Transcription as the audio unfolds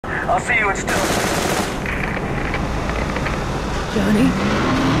I'll see you in Still. Johnny?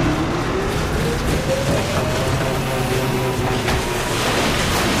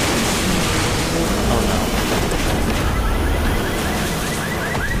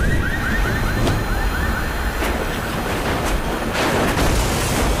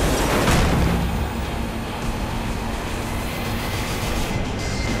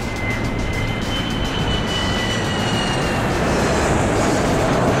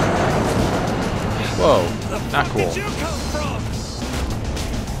 Whoa, not cool. Where did you come from?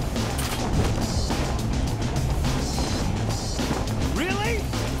 Really?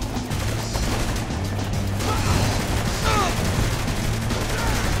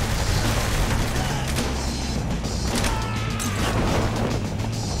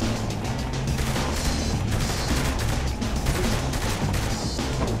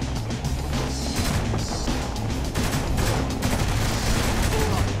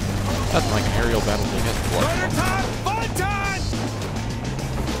 Nothing like an aerial battle to get blood. Fighter time! Fun time!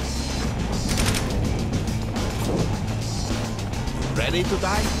 Ready to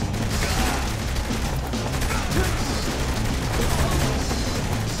die?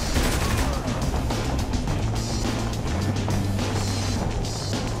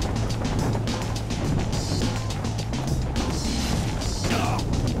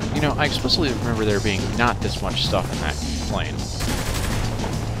 You know, I explicitly remember there being not this much stuff in that plane.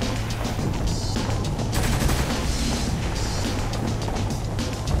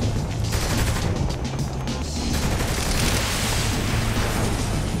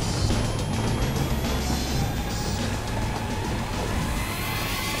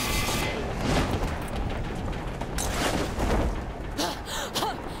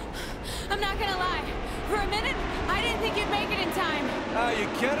 Are you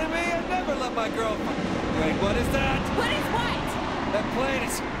kidding me? I'd never let my girl... Wait, what is that? What is what? That plane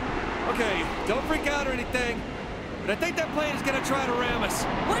is... Okay, don't freak out or anything, but I think that plane is gonna try to ram us.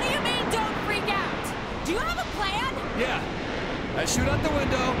 What do you mean, don't freak out? Do you have a plan? Yeah. I shoot out the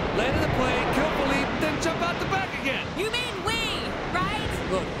window, land in the plane, kill Philippe, then jump out the back again. You mean we, right?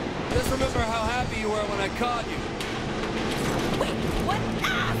 Look, just remember how happy you were when I caught you. Wait, what?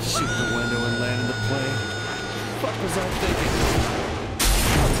 Ah! Shoot the window and land in the plane. What was I thinking?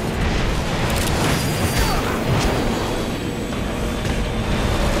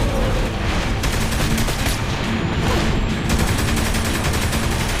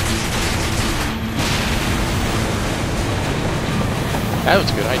 That was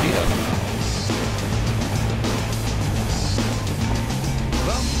a good idea.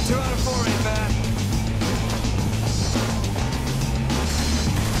 Well, 2 out of 4 ain't bad.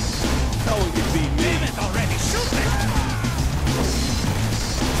 No one can beat me. Damn it already! Shoot me!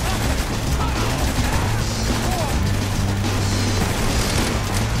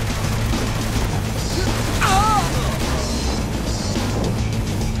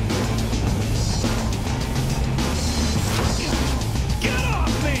 Get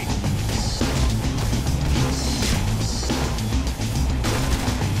off me!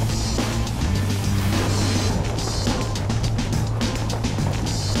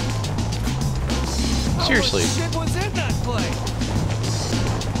 Seriously. How much shit was in that plane?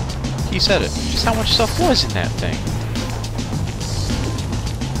 He said it. Just how much stuff was in that thing.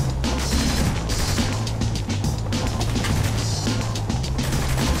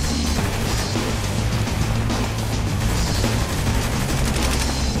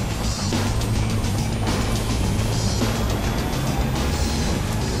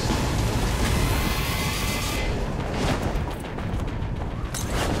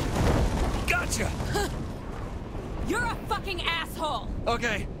 Gotcha! You're a fucking asshole!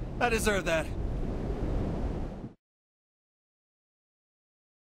 Okay, I deserve that.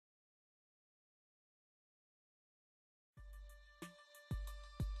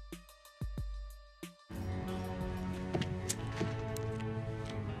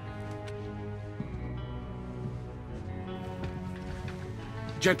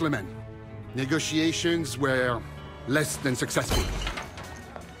 Gentlemen, negotiations were less than successful.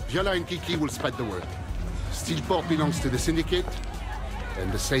 Viola and Kiki will spread the word. Steelport belongs to the Syndicate,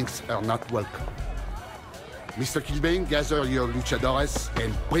 and the Saints are not welcome. Mr. Kilbane, gather your luchadores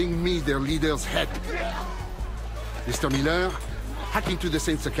and bring me their leader's head. Mr. Miller, hack into the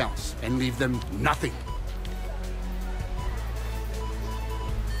Saints' accounts and leave them nothing.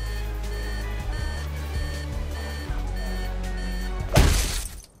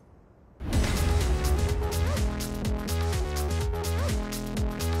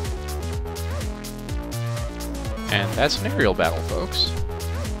 And that's an aerial battle, folks.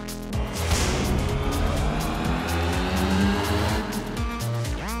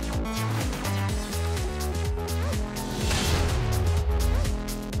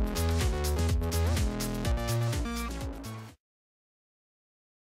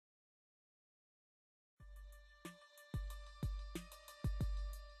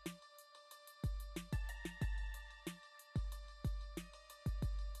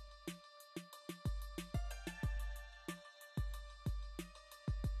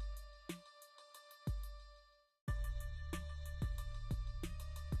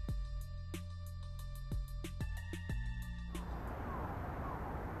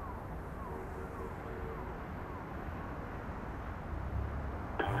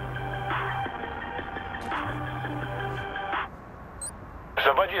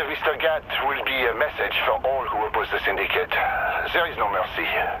 The body of Mr. Gat will be a message for all who oppose the Syndicate. There is no mercy,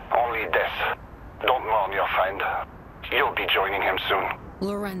 only death. Don't mourn your friend. You'll be joining him soon.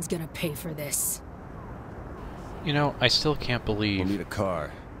 Loren's gonna pay for this. You know, I still can't believe... We'll need a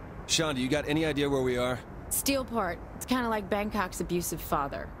car. Sean, do you got any idea where we are? Steelport. It's kind of like Bangkok's abusive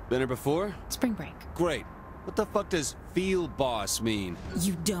father. Been here before? Spring break. Great. What the fuck does field boss mean?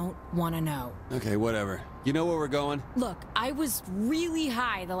 You don't want to know. Okay, whatever. You know where we're going? Look, I was really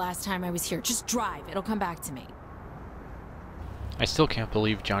high the last time I was here. Just drive. It'll come back to me. I still can't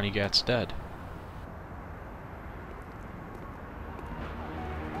believe Johnny Gat's dead.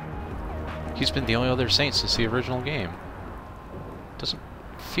 He's been the only other saint since the original game. Doesn't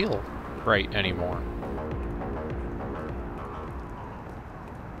feel right anymore.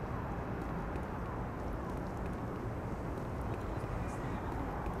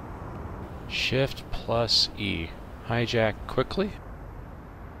 Shift plus E. Hijack quickly?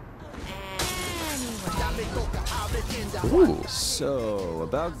 Ooh. So,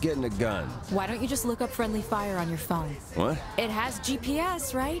 about getting a gun. Why don't you just look up friendly fire on your phone? What? It has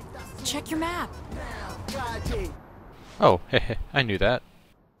GPS, right? Check your map. Oh, heh, I knew that.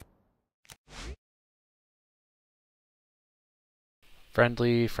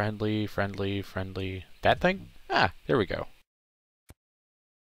 Friendly, friendly, friendly, friendly. That thing? Ah, there we go.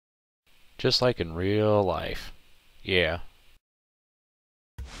 Just like in real life. Yeah.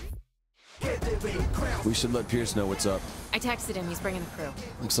 We should let Pierce know what's up. I texted him. He's bringing the crew.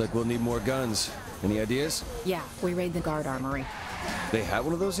 Looks like we'll need more guns. Any ideas? Yeah, we raid the guard armory. They have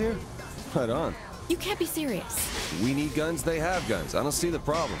one of those here? Right on. You can't be serious. We need guns, they have guns. I don't see the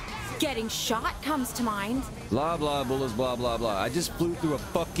problem. Getting shot comes to mind. Blah, blah, bullets, blah, blah, blah. I just flew through a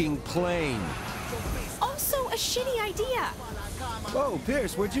fucking plane. Also a shitty idea. Whoa,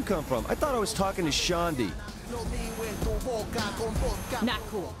 Pierce, where'd you come from? I thought I was talking to Shondi. Not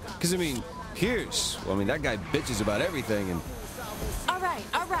cool. Because, I mean, Pierce, well, I mean, that guy bitches about everything and... All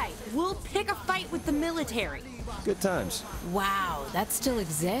right. We'll pick a fight with the military. Good times. Wow, that still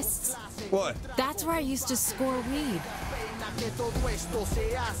exists? What? That's where I used to score weed.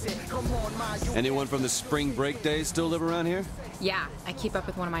 Anyone from the spring break days still live around here? Yeah, I keep up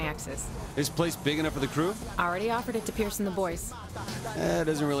with one of my exes. Is this place big enough for the crew? Already offered it to Pierce and the boys. That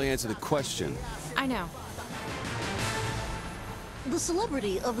doesn't really answer the question. I know. The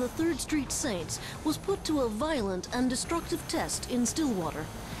celebrity of the 3rd Street Saints was put to a violent and destructive test in Stillwater.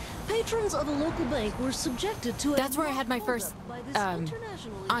 Patrons of a local bank were subjected to a... That's where I had my first,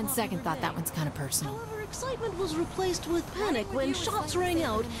 on second thought, that one's kind of personal. However, excitement was replaced with panic when shots rang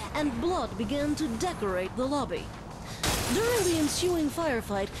out and blood began to decorate the lobby. During the ensuing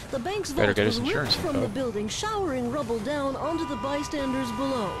firefight, the bank's vault was ripped from the building, showering rubble down onto the bystanders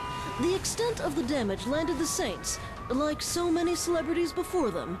below. The extent of the damage landed the Saints, like so many celebrities before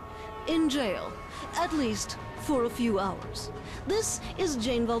them, in jail, at least for a few hours. This is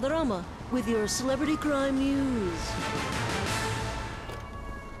Jane Valderrama with your Celebrity Crime News.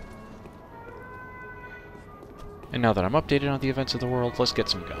 And now that I'm updated on the events of the world, let's get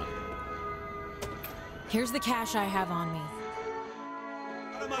some gun. Here's the cash I have on me.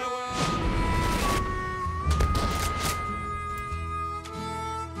 Out of my way!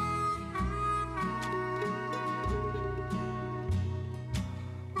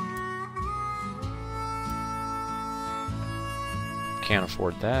 Can't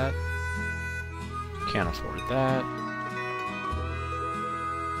afford that. Can't afford that.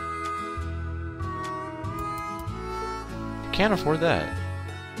 Can't afford that.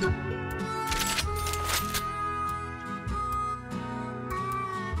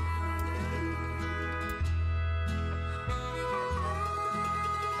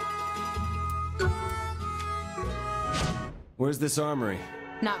 Where's this armory?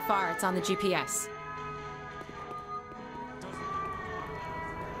 Not far, it's on the GPS.